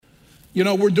You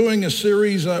know, we're doing a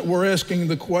series, we're asking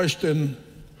the question,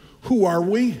 who are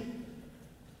we?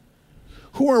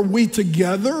 Who are we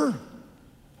together?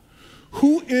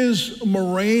 Who is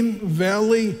Moraine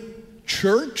Valley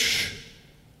Church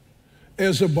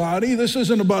as a body? This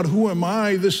isn't about who am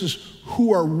I, this is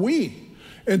who are we?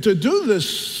 And to do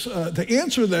this, to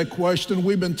answer that question,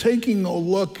 we've been taking a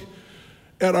look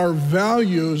at our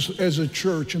values as a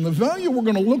church. And the value we're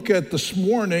going to look at this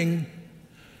morning,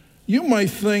 you might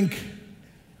think,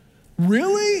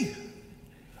 really?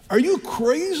 Are you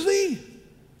crazy?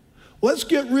 Let's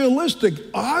get realistic.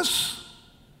 Us?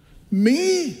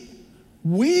 Me?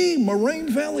 We? Moraine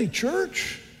Valley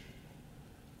Church?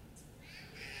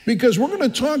 Because we're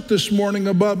going to talk this morning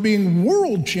about being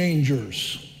world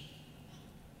changers.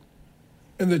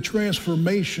 And the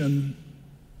transformation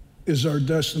is our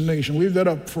destination. Leave that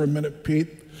up for a minute, Pete.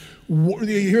 You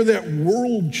hear that?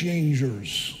 World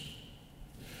changers.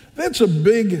 That's a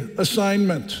big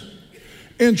assignment.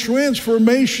 And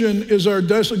transformation is our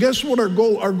destination. Guess what our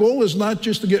goal? Our goal is not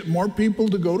just to get more people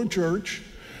to go to church.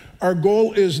 Our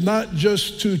goal is not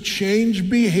just to change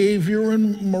behavior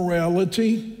and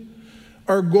morality.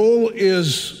 Our goal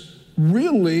is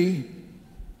really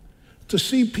to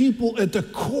see people at the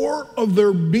core of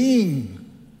their being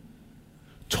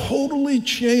totally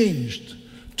changed,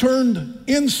 turned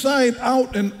inside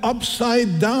out and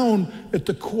upside down at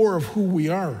the core of who we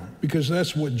are, because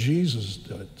that's what Jesus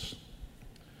did.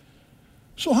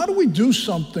 So how do we do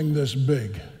something this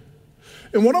big?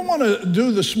 And what I want to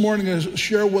do this morning is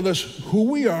share with us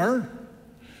who we are,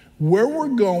 where we're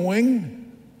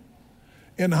going,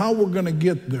 and how we're going to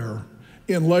get there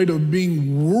in light of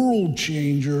being world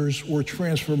changers where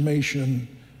transformation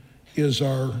is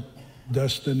our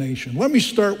destination. Let me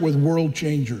start with world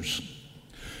changers.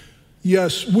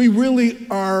 Yes, we really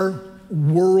are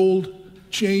world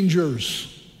changers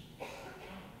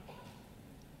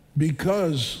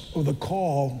because of the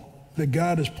call that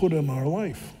God has put in our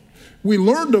life. We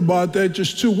learned about that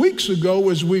just 2 weeks ago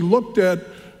as we looked at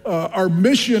our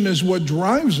mission is what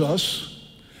drives us.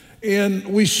 And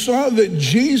we saw that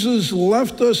Jesus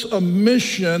left us a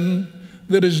mission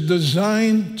that is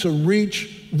designed to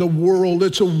reach the world.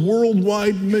 It's a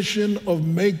worldwide mission of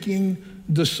making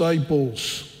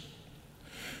disciples.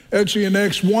 Actually, in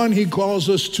Acts 1, he calls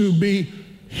us to be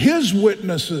his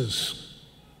witnesses.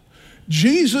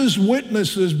 Jesus'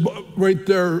 witnesses right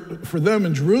there for them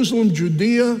in Jerusalem,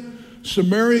 Judea,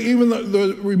 Samaria, even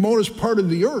the remotest part of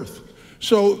the earth.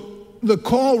 So the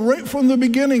call right from the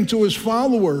beginning to his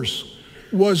followers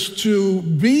was to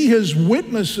be his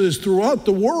witnesses throughout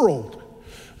the world.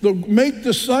 To make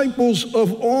disciples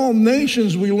of all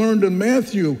nations, we learned in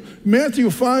Matthew. Matthew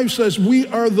 5 says, we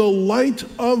are the light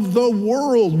of the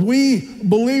world. We,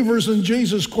 believers in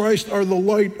Jesus Christ, are the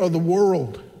light of the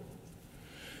world.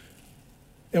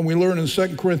 And we learn in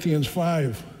 2 Corinthians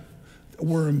 5 that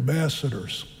we're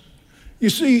ambassadors. You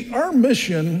see, our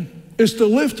mission is to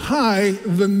lift high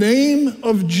the name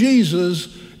of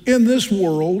Jesus in this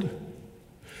world,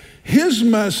 his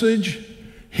message,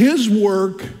 his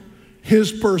work,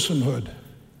 his personhood.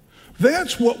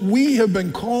 That's what we have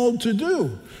been called to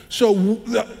do.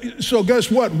 So guess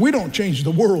what? We don't change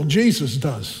the world, Jesus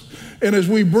does. And as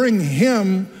we bring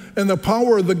him and the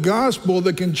power of the gospel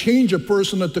that can change a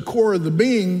person at the core of the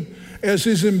being, as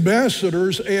his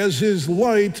ambassadors, as his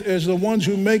light, as the ones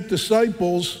who make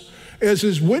disciples, as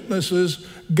his witnesses,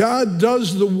 God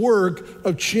does the work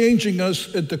of changing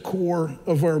us at the core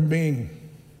of our being.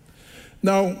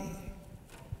 Now,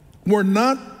 we're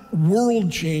not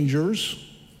world changers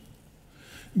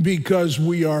because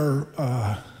we are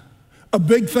a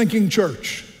big thinking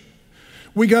church.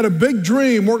 We got a big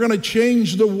dream, we're going to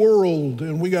change the world,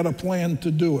 and we got a plan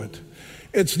to do it.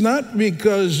 It's not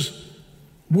because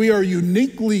we are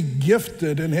uniquely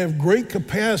gifted and have great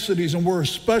capacities and we're a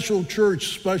special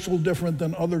church, special different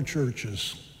than other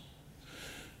churches.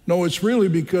 No, it's really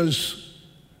because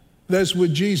that's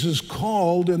what Jesus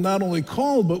called, and not only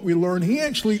called, but we learned he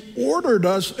actually ordered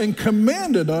us and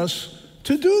commanded us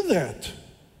to do that.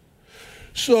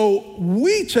 So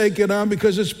we take it on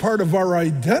because it's part of our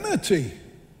identity.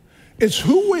 It's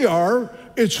who we are,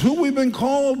 it's who we've been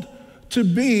called to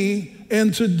be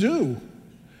and to do.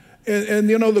 And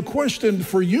you know, the question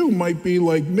for you might be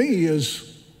like me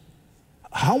is,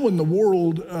 how in the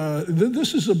world,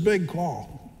 this is a big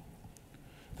call.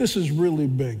 This is really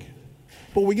big.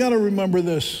 But we got to remember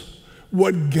this.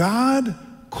 What God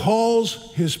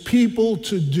calls his people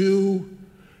to do,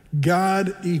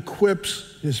 God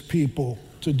equips his people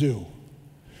to do.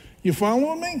 You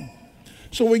following me?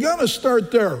 So we got to start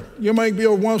there. You might be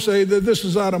able to say that this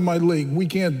is out of my league. We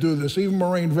can't do this. Even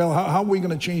Moraine Valley, how are we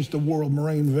going to change the world,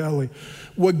 Moraine Valley?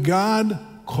 What God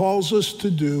calls us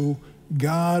to do,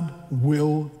 God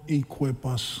will equip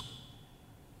us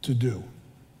to do.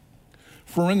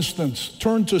 For instance,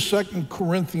 turn to 2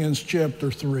 Corinthians chapter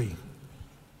 3.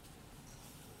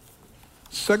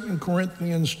 2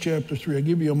 Corinthians chapter 3. I'll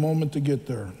give you a moment to get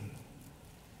there.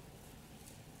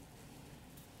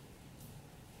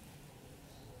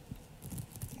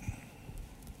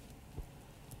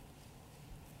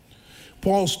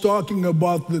 Paul's talking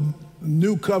about the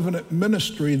new covenant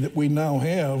ministry that we now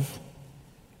have.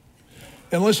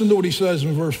 And listen to what he says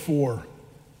in verse 4.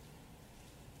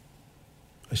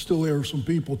 I still hear some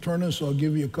people turning, so I'll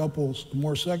give you a couple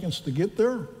more seconds to get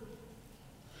there.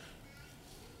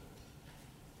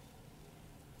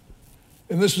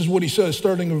 And this is what he says,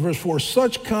 starting in verse 4.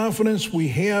 Such confidence we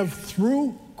have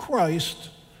through Christ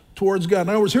towards God. In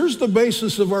other words, here's the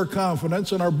basis of our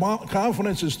confidence, and our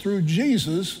confidence is through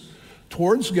Jesus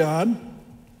towards God.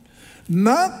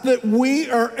 Not that we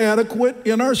are adequate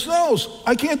in ourselves.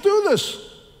 I can't do this.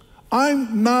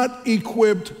 I'm not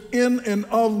equipped in and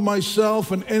of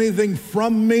myself and anything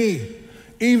from me.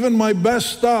 Even my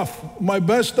best stuff, my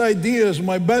best ideas,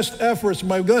 my best efforts,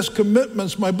 my best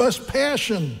commitments, my best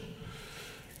passion.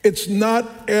 It's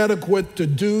not adequate to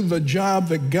do the job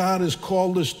that God has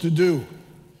called us to do.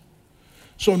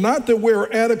 So not that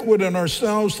we're adequate in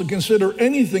ourselves to consider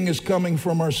anything as coming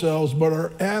from ourselves, but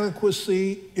our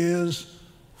adequacy is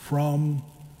from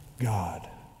God,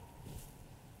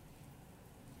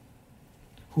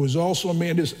 who has also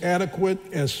made us adequate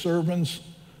as servants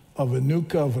of a new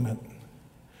covenant,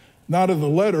 not of the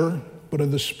letter, but of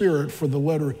the Spirit, for the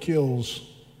letter kills,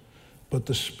 but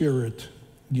the Spirit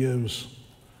gives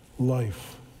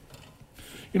life.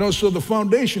 You know, so the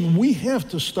foundation we have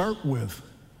to start with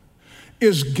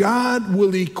is God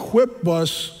will equip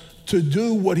us to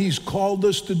do what he's called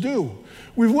us to do.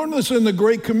 We've learned this in the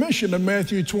Great Commission in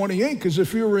Matthew 28, because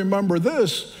if you remember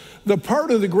this, the part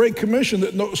of the Great Commission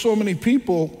that so many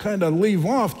people kind of leave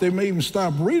off, they may even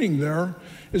stop reading there,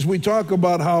 is we talk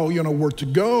about how, you know, we're to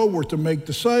go, we're to make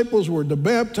disciples, we're to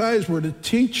baptize, we're to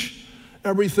teach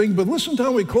everything. But listen to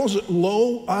how he calls it,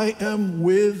 lo, I am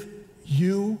with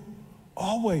you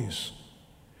always,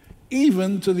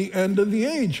 even to the end of the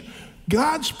age.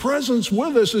 God's presence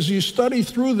with us as you study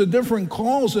through the different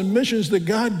calls and missions that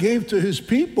God gave to his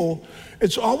people,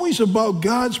 it's always about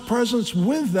God's presence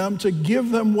with them to give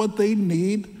them what they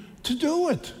need to do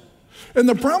it. And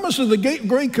the promise of the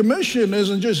Great Commission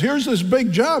isn't just, here's this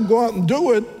big job, go out and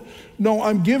do it. No,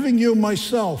 I'm giving you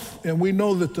myself. And we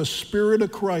know that the Spirit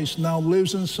of Christ now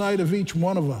lives inside of each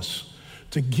one of us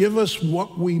to give us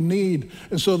what we need.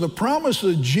 And so the promise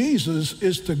of Jesus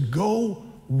is to go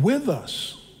with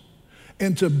us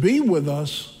and to be with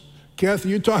us. Kathy,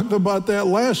 you talked about that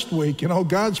last week. You know,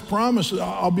 God's promise,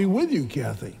 I'll be with you,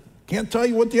 Kathy. Can't tell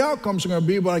you what the outcomes are going to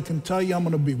be, but I can tell you I'm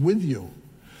going to be with you.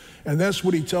 And that's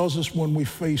what he tells us when we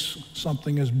face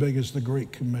something as big as the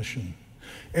Great Commission.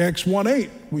 Acts 1:8,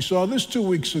 we saw this 2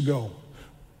 weeks ago.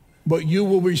 But you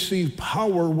will receive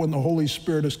power when the Holy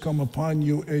Spirit has come upon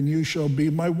you, and you shall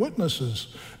be my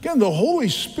witnesses. Again, the Holy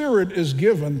Spirit is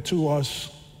given to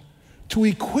us to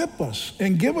equip us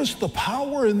and give us the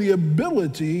power and the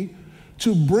ability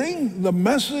to bring the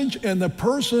message and the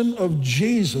person of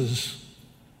Jesus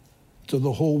to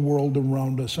the whole world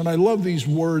around us. And I love these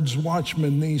words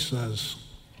Watchman Nee says.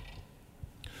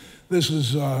 This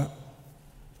is, I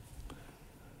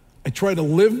try to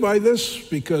live by this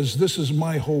because this is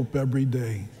my hope every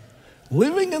day.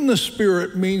 Living in the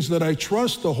Spirit means that I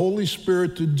trust the Holy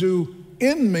Spirit to do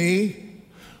in me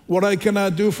what I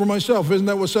cannot do for myself. Isn't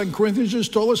that what 2 Corinthians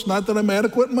just told us? Not that I'm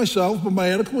adequate in myself, but my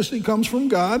adequacy comes from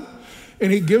God. And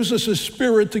he gives us his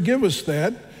Spirit to give us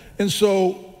that. And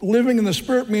so living in the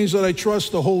Spirit means that I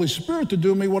trust the Holy Spirit to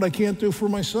do me what I can't do for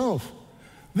myself.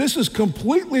 This is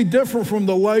completely different from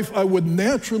the life I would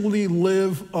naturally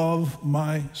live of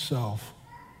myself.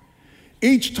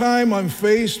 Each time I'm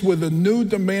faced with a new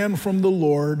demand from the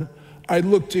Lord, I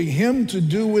look to him to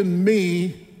do in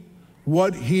me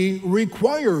what he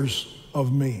requires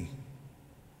of me.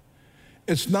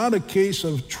 It's not a case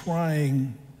of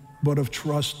trying, but of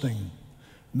trusting,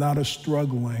 not of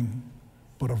struggling,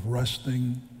 but of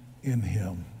resting in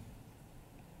him.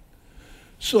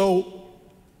 So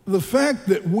the fact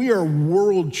that we are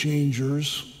world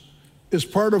changers is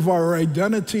part of our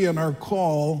identity and our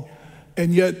call,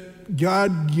 and yet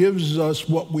God gives us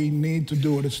what we need to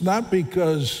do it. It's not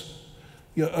because,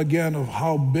 again, of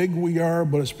how big we are,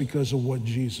 but it's because of what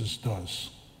Jesus does.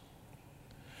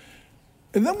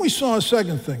 And then we saw a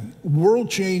second thing. World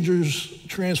changers,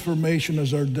 transformation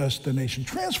is our destination.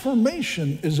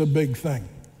 Transformation is a big thing.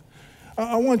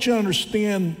 I want you to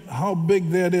understand how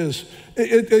big that is.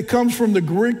 It comes from the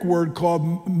Greek word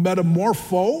called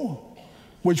metamorpho,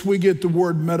 which we get the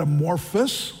word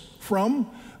metamorphosis from.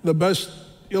 The best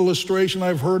illustration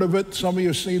I've heard of it, some of you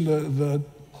have seen the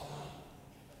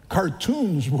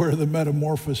cartoons where the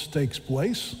metamorphosis takes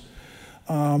place.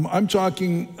 I'm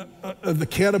talking the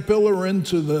caterpillar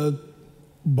into the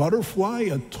butterfly,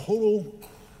 a total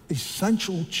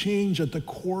essential change at the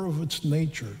core of its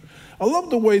nature. I love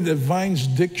the way that Vine's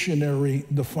dictionary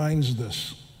defines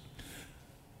this.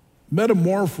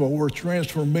 Metamorpho, or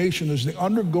transformation, is the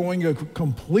undergoing a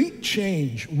complete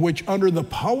change which under the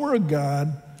power of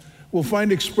God will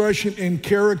find expression in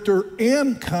character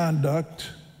and conduct.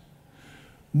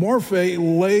 Morphe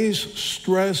lays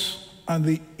stress on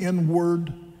the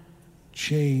inward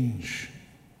change.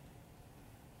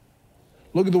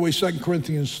 Look at the way 2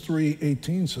 Corinthians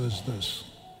 3:18 says this.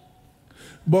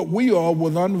 But we all,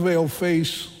 with unveiled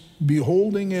face,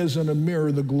 beholding as in a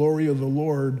mirror the glory of the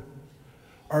Lord,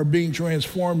 are being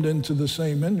transformed into the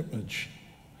same image,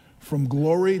 from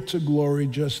glory to glory,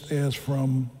 just as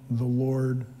from the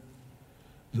Lord,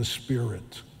 the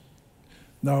Spirit.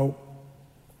 Now,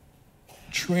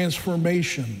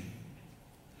 transformation.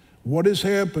 What is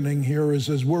happening here is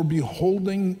as we're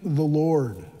beholding the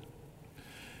Lord,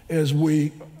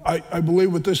 I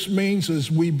believe what this means is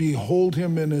we behold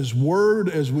him in his word,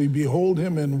 as we behold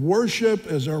him in worship,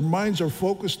 as our minds are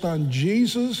focused on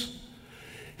Jesus,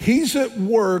 he's at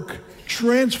work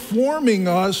transforming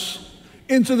us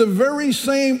into the very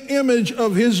same image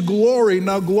of his glory.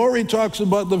 Now, glory talks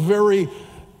about the very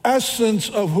essence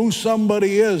of who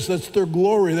somebody is. That's their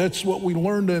glory. That's what we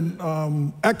learned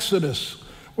in Exodus.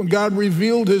 When God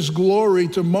revealed his glory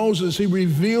to Moses, he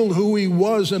revealed who he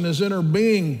was in his inner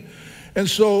being. And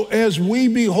so as we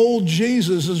behold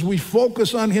Jesus, as we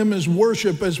focus on him as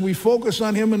worship, as we focus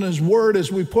on him in his word,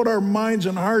 as we put our minds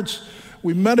and hearts,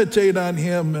 we meditate on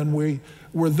him and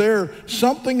we're there,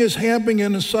 something is happening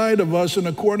inside of us. And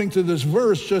according to this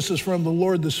verse, just as from the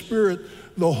Lord, the Spirit,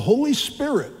 the Holy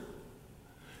Spirit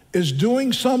is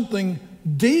doing something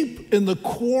deep in the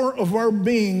core of our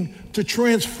being to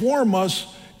transform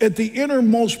us at the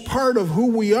innermost part of who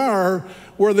we are,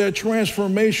 where that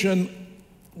transformation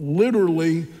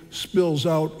literally spills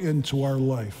out into our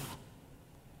life.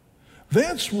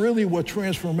 That's really what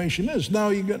transformation is. Now,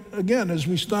 again, as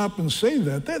we stop and say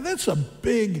that's a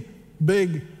big,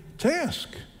 big task.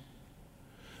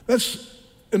 That's,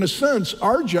 in a sense,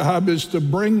 our job is to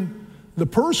bring the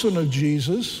person of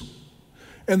Jesus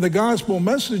and the gospel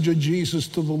message of Jesus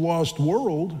to the lost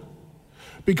world,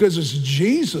 because it's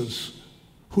Jesus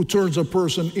who turns a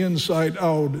person inside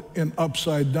out and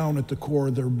upside down at the core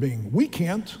of their being. We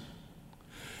can't.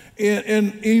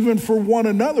 And even for one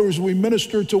another, as we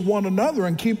minister to one another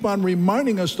and keep on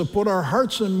reminding us to put our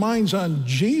hearts and minds on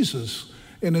Jesus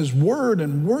and his word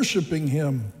and worshiping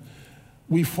him,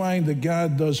 we find that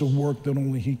God does a work that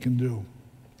only he can do.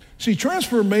 See,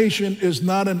 transformation is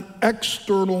not an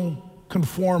external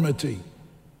conformity.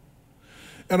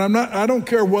 And I don't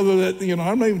care whether that,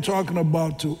 I'm not even talking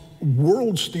about to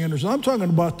world standards. I'm talking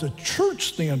about the church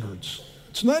standards.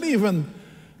 It's not even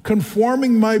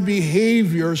conforming my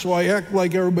behavior so I act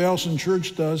like everybody else in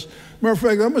church does. Matter of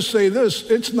fact, I'm going to say this.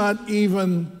 It's not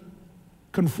even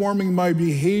conforming my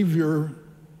behavior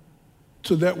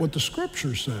to that what the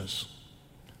scripture says,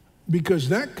 because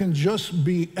that can just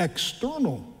be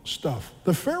external stuff.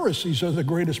 The Pharisees are the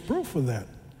greatest proof of that.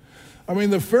 I mean,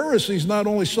 the Pharisees not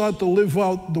only sought to live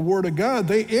out the word of God,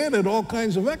 they added all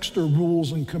kinds of extra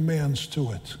rules and commands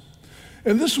to it.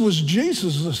 And this was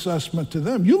Jesus' assessment to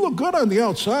them. You look good on the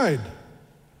outside,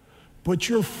 but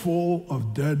you're full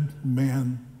of dead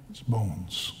man's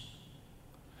bones.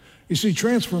 You see,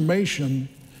 transformation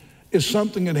is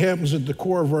something that happens at the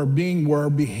core of our being, where our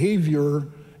behavior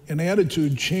and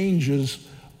attitude changes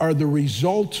are the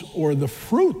result or the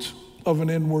fruit of an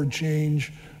inward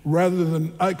change rather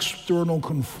than external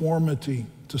conformity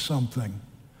to something.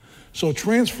 So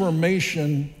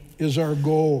transformation is our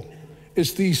goal.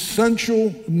 It's the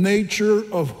essential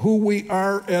nature of who we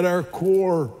are at our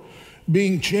core,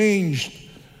 being changed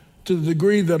to the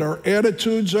degree that our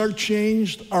attitudes are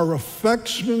changed, our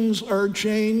affections are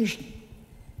changed,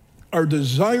 our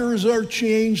desires are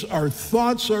changed, our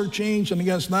thoughts are changed. And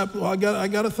again, it's not, I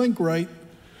got to think right,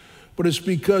 but it's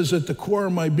because at the core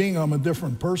of my being, I'm a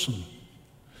different person.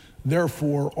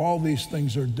 Therefore, all these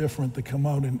things are different that come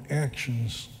out in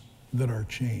actions that are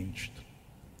changed.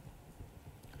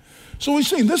 So we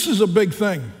see this is a big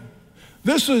thing.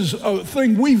 This is a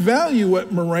thing we value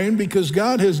at Moraine because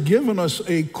God has given us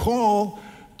a call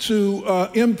to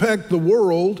impact the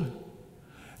world,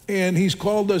 and he's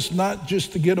called us not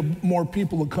just to get more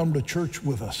people to come to church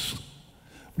with us,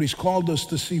 but he's called us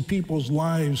to see people's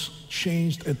lives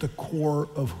changed at the core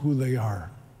of who they are.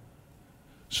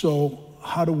 So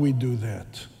how do we do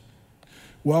that?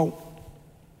 Well,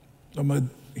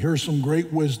 here's some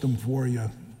great wisdom for you.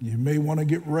 You may want to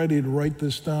get ready to write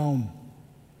this down.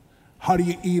 How do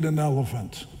you eat an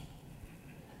elephant?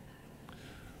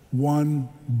 One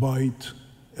bite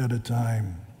at a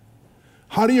time.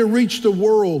 How do you reach the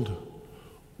world?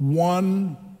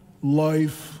 One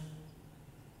life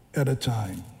at a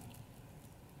time.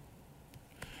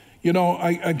 You know,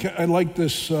 I like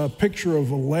this picture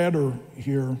of a ladder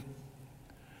here.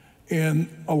 And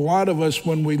a lot of us,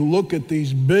 when we look at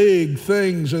these big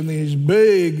things and these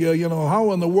big,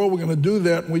 how in the world are we going to do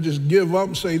that? And we just give up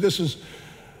and say, this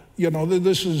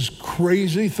is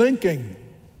crazy thinking.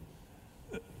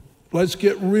 Let's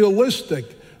get realistic.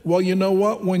 Well, you know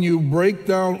what? When you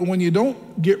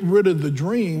don't get rid of the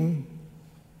dream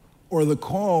or the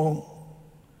call,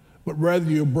 but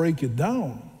rather you break it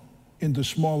down into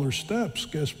smaller steps,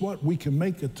 guess what? We can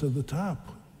make it to the top.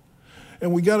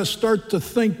 And we got to start to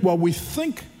think, while we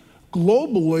think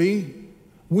globally,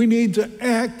 we need to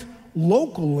act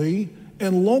locally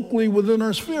and locally within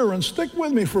our sphere. And stick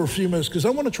with me for a few minutes because I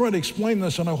want to try to explain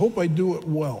this, and I hope I do it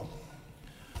well.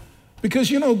 Because,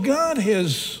 God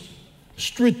has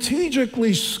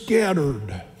strategically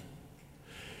scattered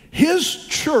his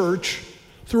church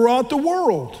throughout the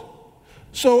world.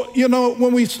 So,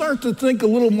 when we start to think a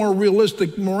little more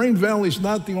realistic, Moraine Valley is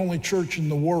not the only church in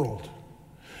the world.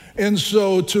 And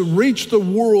so to reach the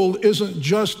world isn't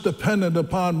just dependent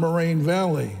upon Moraine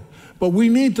Valley. But we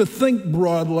need to think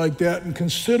broad like that and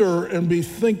consider and be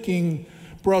thinking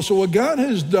broad. So what God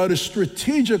has done is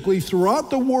strategically throughout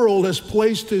the world has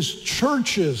placed his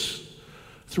churches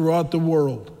throughout the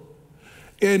world.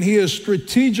 And he has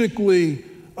strategically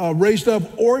raised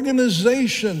up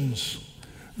organizations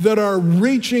that are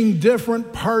reaching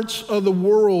different parts of the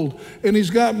world. And he's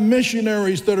got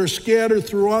missionaries that are scattered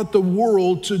throughout the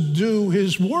world to do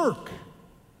his work.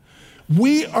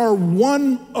 We are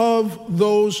one of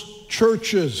those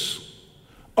churches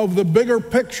of the bigger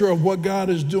picture of what God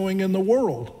is doing in the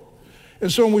world.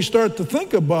 And so when we start to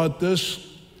think about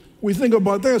this, we think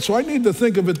about that. So I need to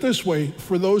think of it this way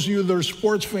for those of you that are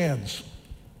sports fans.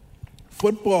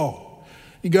 Football,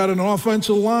 you got an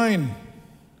offensive line.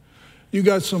 You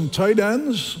got some tight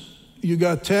ends, you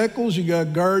got tackles, you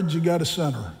got guards, you got a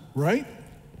center, right?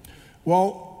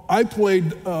 Well, I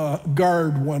played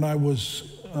guard when I was,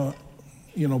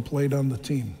 played on the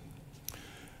team.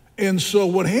 And so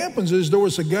what happens is there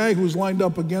was a guy who was lined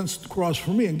up across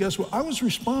from me, and guess what? I was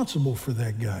responsible for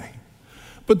that guy.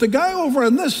 But the guy over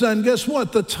on this end, guess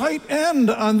what? The tight end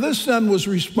on this end was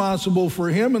responsible for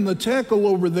him, and the tackle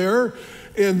over there,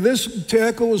 and this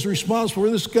tackle was responsible for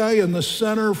this guy, and the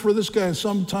center for this guy. And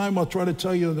sometime I'll try to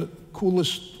tell you the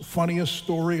coolest, funniest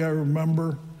story I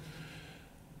remember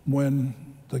when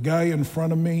the guy in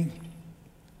front of me,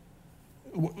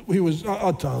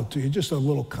 I'll tell it to you, just a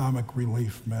little comic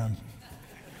relief, man.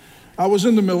 I was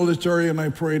in the military and I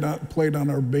played on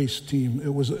our base team. It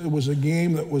was a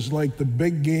game that was like the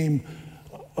big game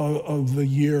of the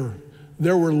year.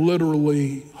 There were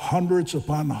literally hundreds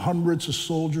upon hundreds of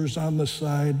soldiers on the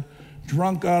side,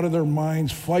 drunk out of their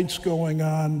minds, fights going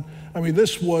on. I mean,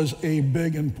 this was a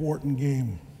big, important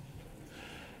game.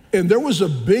 And there was a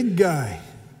big guy.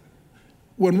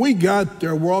 When we got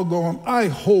there, we're all going, I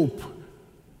hope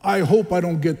I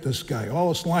don't get this guy.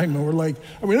 All us linemen were like,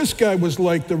 this guy was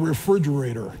like the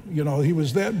refrigerator. He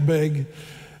was that big.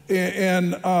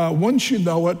 And once you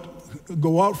know it,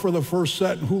 go out for the first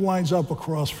set, and who lines up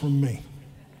across from me?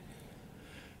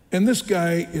 And this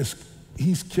guy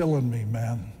he's killing me,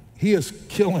 man. He is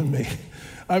killing me.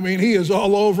 He is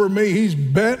all over me. He's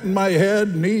batting my head,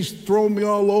 and he's throwing me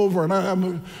all over.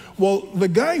 And well, the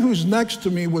guy who's next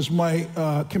to me was my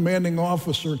commanding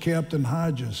officer, Captain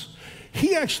Hodges.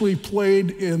 He actually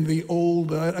played in the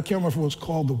old, I can't remember if it was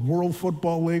called the World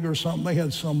Football League or something. They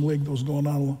had some league that was going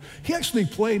on. He actually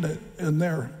played in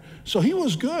there. So he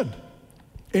was good.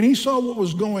 And he saw what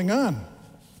was going on.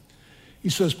 He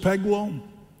says, Peglo,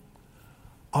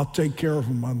 I'll take care of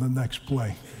him on the next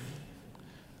play.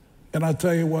 And I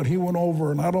tell you what, he went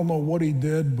over, and I don't know what he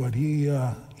did, but he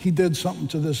did something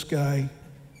to this guy.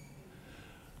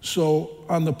 So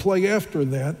on the play after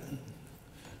that,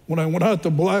 when I went out to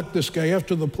block this guy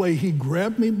after the play, he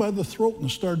grabbed me by the throat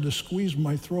and started to squeeze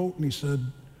my throat, and he said,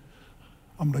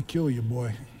 I'm going to kill you,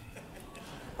 boy.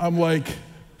 I'm like,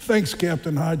 Thanks,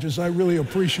 Captain Hodges. I really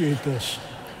appreciate this.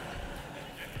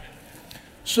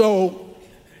 So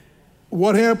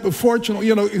what happened, fortunately,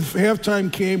 if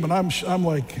halftime came and I'm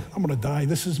like, I'm going to die.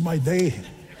 This is my day.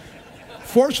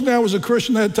 Fortunately, I was a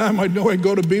Christian at that time. I knew I'd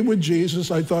go to be with Jesus.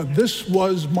 I thought this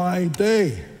was my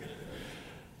day.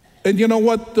 And you know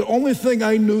what? The only thing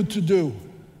I knew to do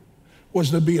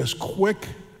was to be as quick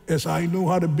as I knew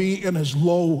how to be and as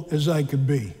low as I could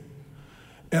be.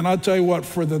 And I'll tell you what,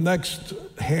 for the next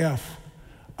half,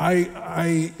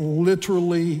 I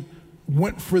literally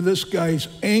went for this guy's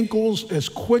ankles as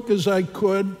quick as I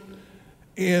could,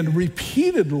 and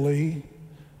repeatedly,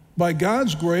 by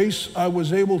God's grace, I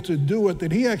was able to do it,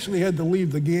 that he actually had to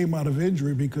leave the game out of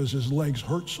injury because his legs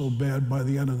hurt so bad by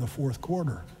the end of the fourth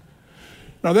quarter.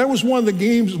 Now, that was one of the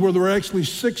games where there were actually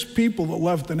 6 people that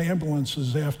left in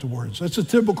ambulances afterwards. That's a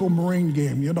typical Marine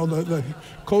game. The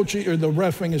coaching or the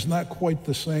reffing is not quite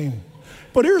the same.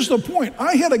 But here's the point.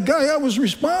 I had a guy I was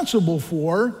responsible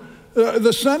for.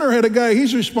 The center had a guy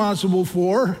he's responsible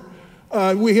for.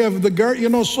 We have the guard,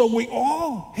 so we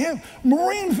all have.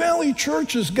 Moraine Valley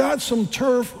Church has got some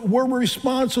turf we're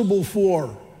responsible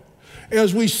for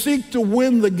as we seek to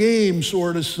win the game,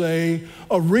 so to say,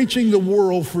 of reaching the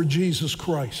world for Jesus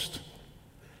Christ.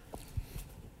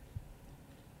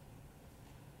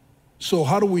 So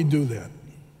how do we do that?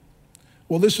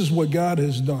 Well, this is what God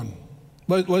has done.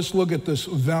 Let's look at this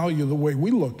value the way we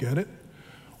look at it.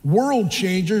 World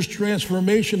changers,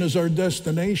 transformation is our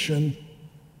destination.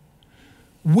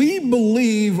 We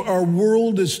believe our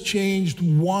world is changed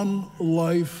one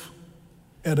life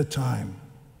at a time.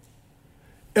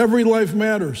 Every life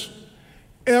matters.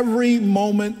 Every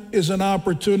moment is an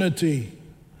opportunity.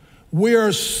 We are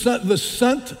the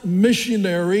sent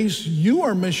missionaries. You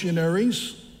are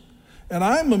missionaries, and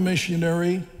I'm a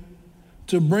missionary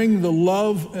to bring the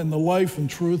love and the life and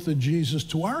truth of Jesus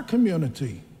to our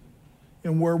community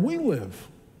and where we live.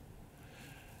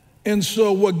 And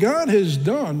so what God has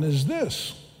done is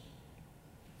this.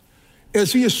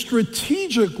 As he has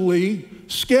strategically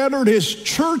scattered his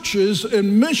churches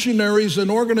and missionaries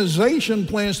and organization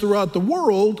plans throughout the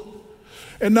world,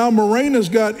 and now Moraine has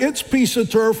got its piece of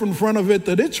turf in front of it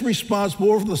that it's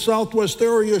responsible for, the southwest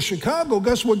area of Chicago.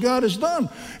 Guess what God has done?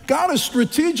 God has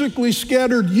strategically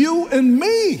scattered you and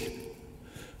me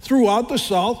throughout the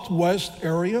southwest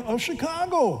area of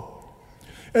Chicago.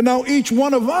 And now each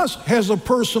one of us has a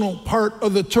personal part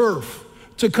of the turf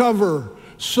to cover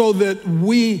so that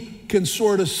we can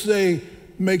sort of say,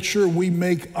 make sure we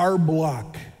make our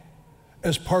block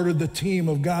as part of the team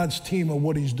of God's team of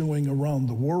what he's doing around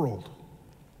the world.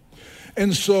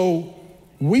 And so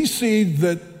we see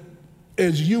that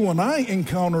as you and I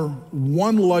encounter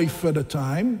one life at a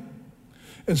time,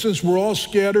 and since we're all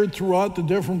scattered throughout the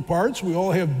different parts, we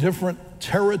all have different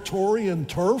territory and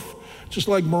turf. Just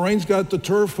like Moraine's got the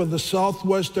turf of the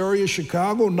southwest area of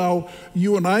Chicago, now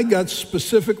you and I got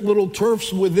specific little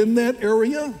turfs within that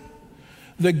area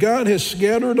that God has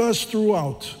scattered us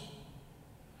throughout.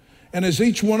 And as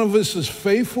each one of us is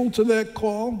faithful to that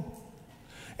call,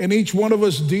 and each one of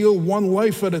us deal one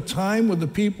life at a time with the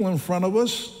people in front of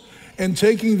us, and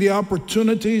taking the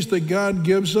opportunities that God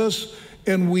gives us,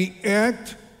 and we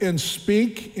act and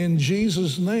speak in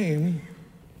Jesus' name,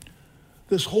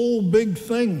 this whole big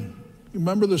thing,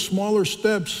 remember the smaller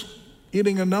steps,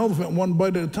 eating an elephant one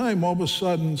bite at a time, all of a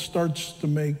sudden starts to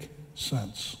make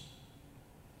sense.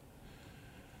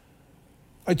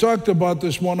 I talked about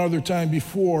this one other time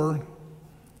before,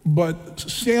 but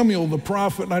Samuel the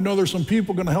prophet, and I know there's some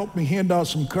people going to help me hand out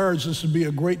some cards. This would be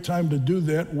a great time to do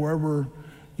that wherever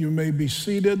you may be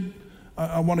seated.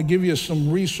 I want to give you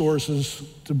some resources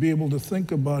to be able to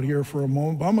think about here for a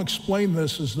moment. But I'm going to explain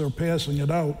this as they're passing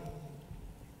it out.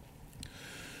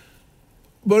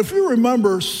 But if you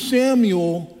remember,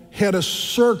 Samuel had a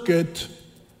circuit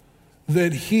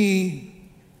that he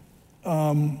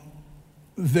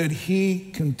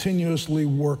continuously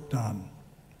worked on.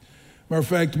 Matter of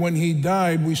fact, when he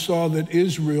died, we saw that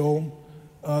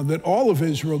that all of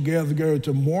Israel gathered together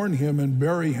to mourn him and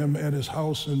bury him at his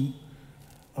house in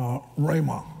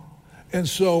Ramah. And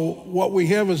so what we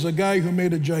have is a guy who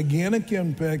made a gigantic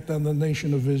impact on the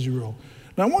nation of Israel.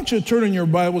 Now I want you to turn in your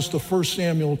Bibles to 1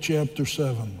 Samuel chapter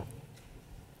 7.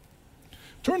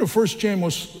 Turn to 1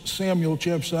 Samuel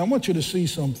chapter 7. I want you to see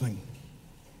something.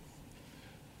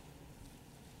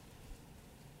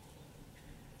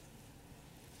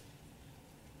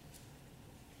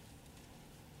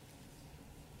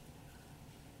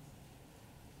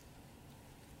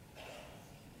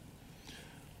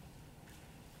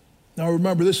 Now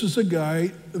remember, this is a guy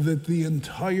that the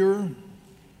entire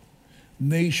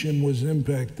nation was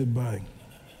impacted by.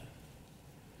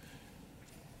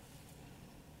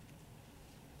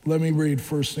 Let me read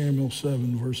 1 Samuel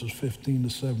 7, verses 15 to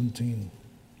 17.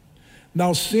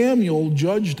 Now Samuel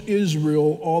judged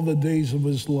Israel all the days of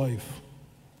his life.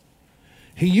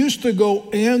 He used to go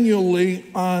annually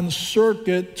on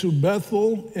circuit to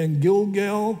Bethel and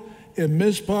Gilgal and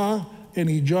Mizpah, and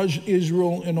he judged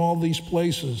Israel in all these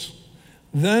places.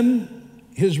 Then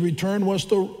his return was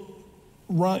to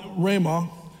Ramah,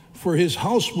 for his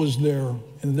house was there,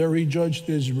 and there he judged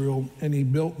Israel, and he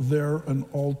built there an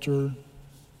altar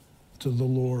to the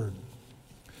Lord.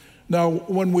 Now,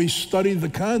 when we study the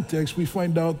context, we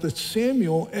find out that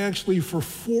Samuel actually for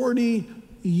 40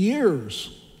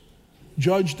 years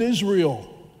judged Israel.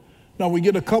 Now, we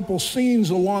get a couple scenes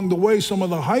along the way, some of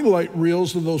the highlight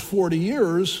reels of those 40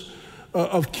 years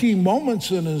of key moments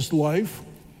in his life.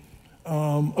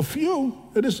 A few.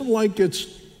 It isn't like it's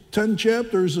 10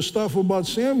 chapters of stuff about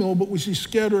Samuel, but we see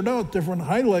scattered out different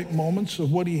highlight moments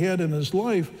of what he had in his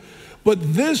life.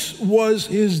 But this was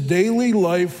his daily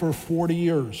life for 40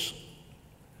 years.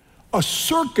 A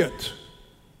circuit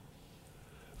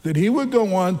that he would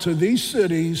go on to these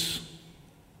cities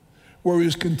where he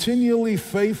was continually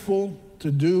faithful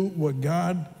to do what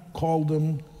God called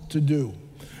him to do.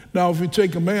 Now, if you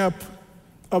take a map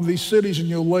of these cities and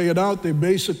you lay it out, they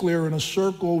basically are in a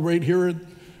circle right here at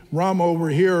Ramah over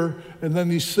here, and then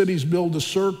these cities build a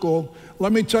circle.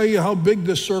 Let me tell you how big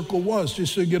this circle was,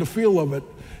 just so you get a feel of it.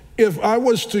 If I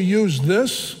was to use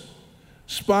this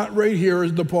spot right here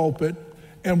as the pulpit,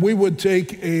 and we would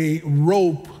take a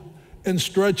rope and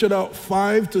stretch it out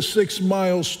 5 to 6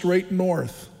 miles straight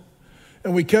north,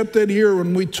 and we kept it here,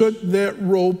 and we took that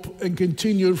rope and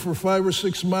continued for 5 or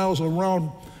 6 miles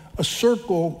around a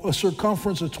circle, a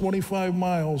circumference of 25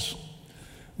 miles.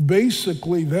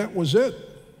 Basically, that was it.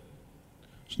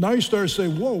 So now you start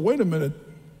saying, whoa, wait a minute.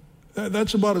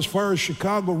 That's about as far as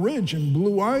Chicago Ridge and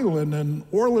Blue Island and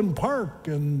Orland Park.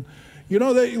 And, you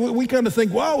know, we kind of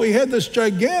think, wow, he had this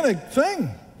gigantic thing.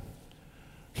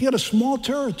 He had a small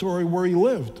territory where he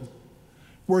lived,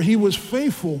 where he was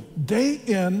faithful day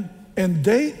in and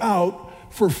day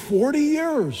out for 40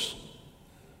 years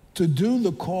to do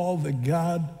the call that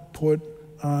God put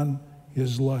on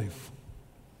his life.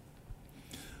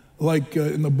 Like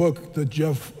in the book that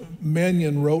Jeff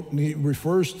Mannion wrote, and he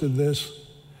refers to this,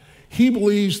 he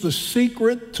believes the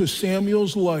secret to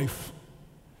Samuel's life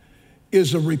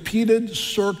is a repeated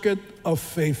circuit of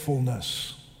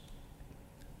faithfulness.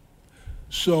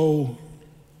 So,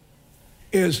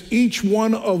 as each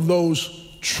one of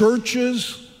those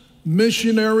churches,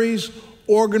 missionaries,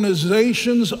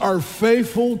 organizations are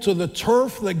faithful to the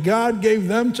turf that God gave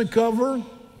them to cover,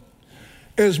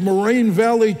 as Moraine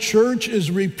Valley Church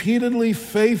is repeatedly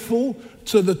faithful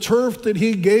to the turf that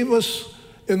he gave us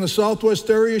in the southwest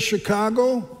area of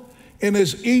Chicago, and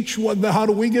as each one, how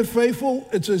do we get faithful?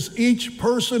 It's as each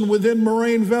person within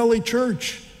Moraine Valley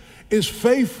Church is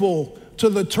faithful to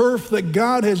the turf that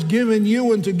God has given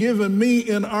you and to given me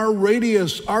in our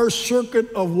radius, our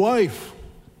circuit of life,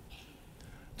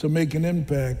 to make an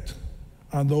impact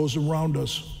on those around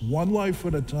us, one life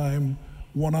at a time,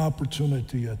 one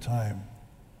opportunity at a time,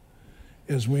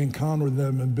 as we encounter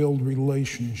them and build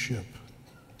relationship.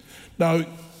 Now,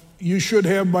 you should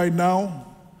have by now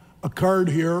a card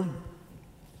here,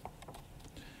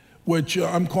 which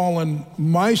I'm calling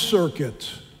My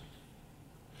Circuit.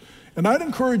 And I'd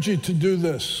encourage you to do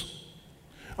this.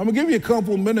 I'm going to give you a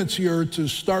couple minutes here to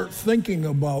start thinking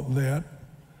about that.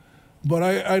 But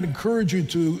I'd encourage you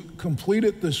to complete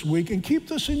it this week and keep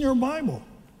this in your Bible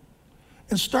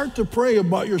and start to pray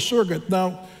about your circuit.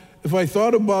 Now, if I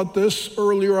thought about this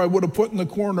earlier, I would have put in the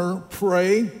corner,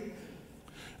 pray.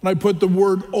 And I put the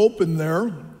word open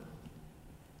there.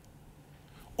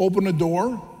 Open a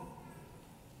door.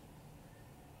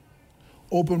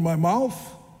 Open my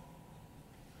mouth.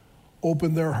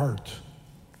 Open their heart.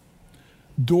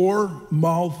 Door,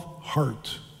 mouth,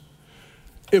 heart.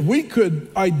 If we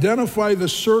could identify the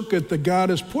circuit that God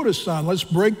has put us on, let's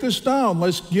break this down.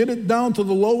 Let's get it down to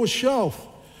the lowest shelf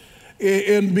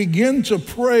and begin to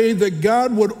pray that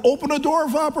God would open a door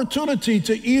of opportunity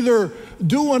to either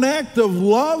do an act of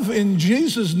love in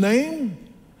Jesus' name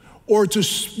or to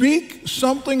speak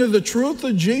something of the truth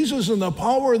of Jesus and the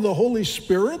power of the Holy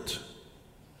Spirit.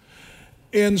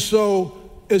 And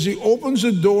so as he opens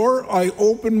the door, I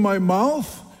open my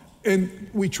mouth, and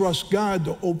we trust God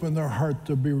to open their heart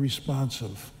to be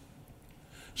responsive.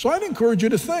 So I'd encourage you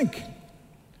to think.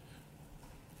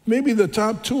 Maybe the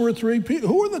top 2 or 3 people.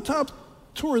 Who are the top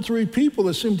 2 or 3 people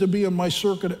that seem to be in my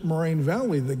circuit at Moraine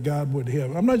Valley that God would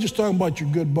have? I'm not just talking about your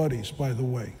good buddies, by the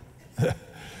way.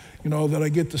 that I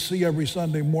get to see every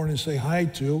Sunday morning and say hi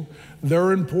to.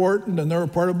 They're important and they're a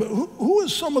part of, but who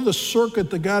is some of the circuit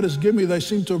that God has given me that I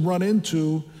seem to run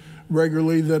into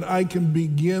regularly that I can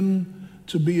begin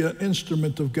to be an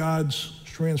instrument of God's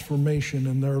transformation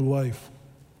in their life?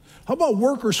 How about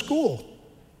work or school?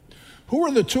 Who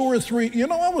are the 2 or 3?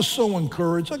 I was so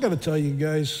encouraged. I got to tell you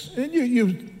guys, and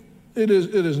it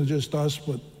isn't just us,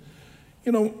 but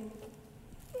a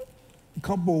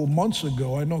couple of months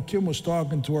ago, I know Kim was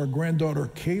talking to our granddaughter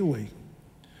Kaylee,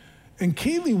 and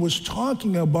Kaylee was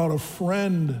talking about a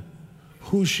friend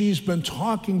who she's been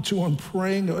talking to and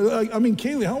praying. I mean,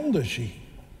 Kaylee, how old is she?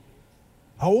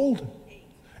 How old?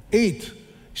 8.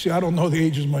 See, I don't know the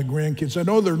ages of my grandkids. I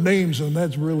know their names, and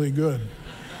that's really good.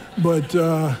 But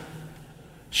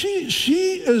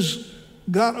she has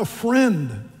got a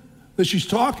friend that she's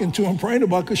talking to and praying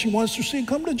about because she wants to see him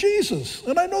come to Jesus.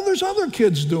 And I know there's other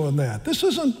kids doing that. This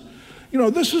isn't,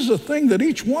 this is a thing that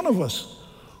each one of us,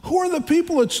 who are the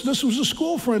people, this was a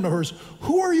school friend of hers.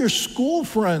 Who are your school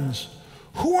friends?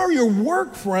 Who are your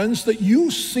work friends that you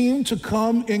seem to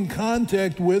come in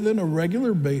contact with on a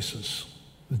regular basis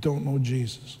that don't know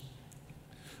Jesus?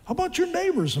 How about your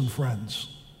neighbors and friends?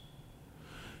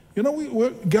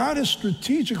 God has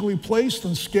strategically placed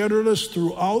and scattered us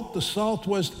throughout the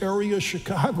southwest area of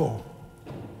Chicago.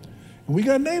 And we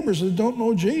got neighbors that don't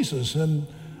know Jesus. And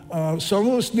some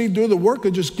of us need to do the work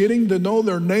of just getting to know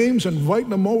their names, inviting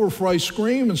them over for ice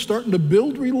cream, and starting to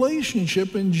build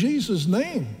relationship in Jesus'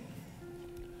 name.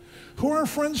 Who are our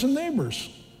friends and neighbors?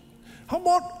 How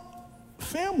about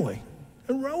family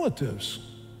and relatives?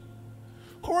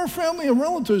 Who are family and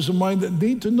relatives of mine that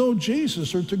need to know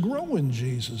Jesus or to grow in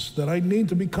Jesus, that I need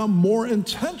to become more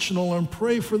intentional and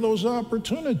pray for those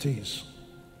opportunities?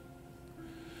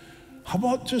 How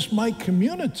about just my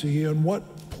community and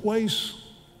what place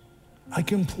I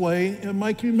can play in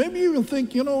my community? Maybe you even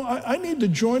think, I need to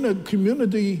join a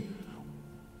community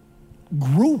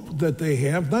group that they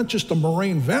have, not just a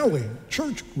Moraine Valley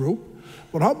church group,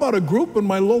 but how about a group in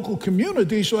my local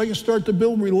community so I can start to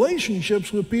build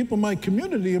relationships with people in my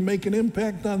community and make an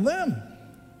impact on them?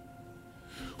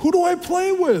 Who do I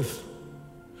play with?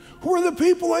 Who are the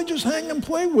people I just hang and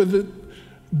play with that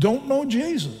don't know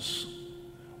Jesus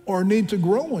or need to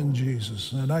grow in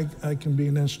Jesus? And I can be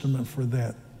an instrument for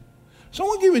that. So I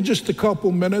want to give you just a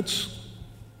couple minutes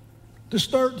to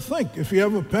start to think. If you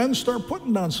have a pen, start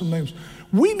putting down some names.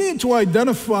 We need to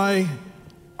identify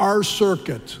our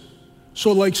circuit.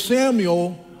 So like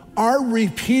Samuel, our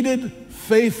repeated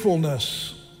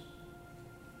faithfulness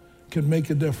can make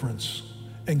a difference.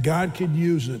 And God could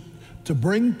use it to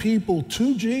bring people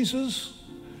to Jesus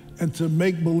and to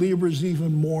make believers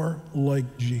even more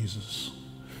like Jesus.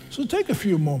 So take a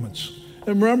few moments.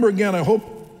 And remember again, I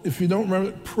hope if you don't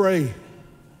remember, pray.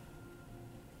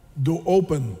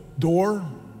 Open door,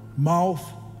 mouth,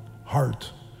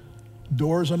 heart.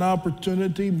 Door is an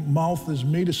opportunity, mouth is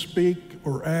me to speak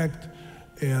or act,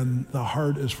 and the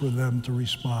heart is for them to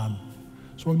respond.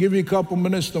 So I'll give you a couple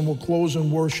minutes, then we'll close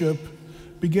in worship.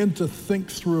 Begin to think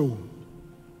through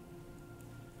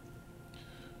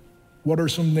what are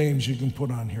some names you can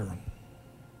put on here.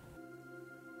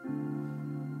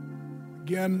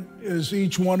 Again, as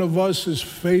each one of us is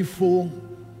faithful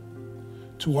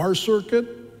to our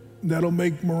circuit, that'll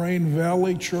make Moraine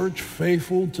Valley Church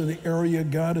faithful to the area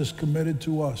God has committed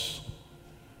to us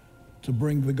to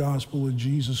bring the gospel of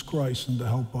Jesus Christ and to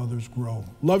help others grow.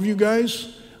 Love you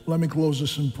guys. Let me close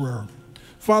this in prayer.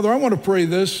 Father, I want to pray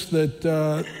this,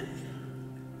 that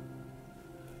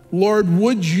Lord,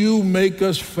 would you make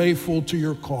us faithful to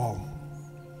your call?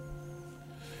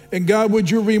 And God, would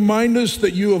you remind us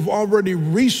that you have already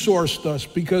resourced us,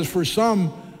 because for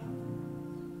some,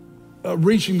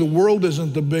 reaching the world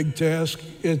isn't the big task.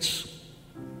 It's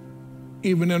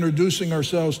even introducing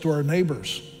ourselves to our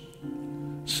neighbors.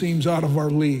 Seems out of our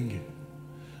league.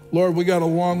 Lord, we got a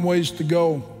long ways to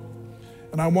go.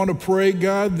 And I want to pray,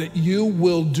 God, that you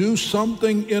will do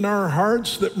something in our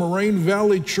hearts, that Moraine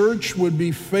Valley Church would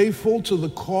be faithful to the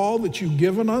call that you've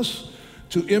given us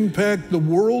to impact the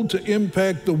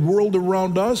world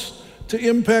around us, to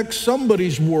impact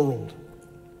somebody's world.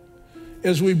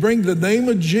 As we bring the name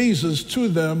of Jesus to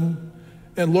them,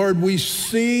 and Lord, we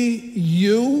see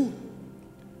you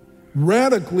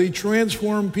radically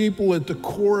transform people at the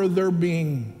core of their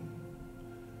being.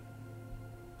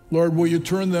 Lord, will you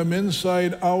turn them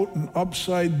inside out and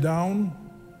upside down?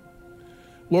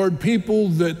 Lord, people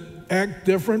that act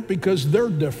different because they're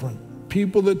different.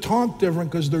 People that talk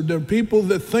different because they're different. People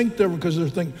that think different because they're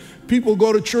thinking. People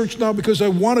go to church now because I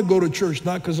want to go to church,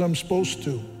 not because I'm supposed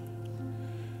to.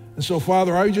 And so,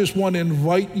 Father, I just want to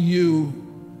invite you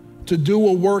to do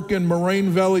a work in Moraine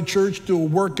Valley Church, do a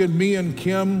work in me and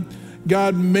Kim.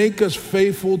 God, make us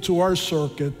faithful to our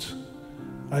circuit.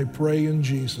 I pray in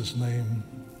Jesus' name,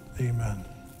 amen.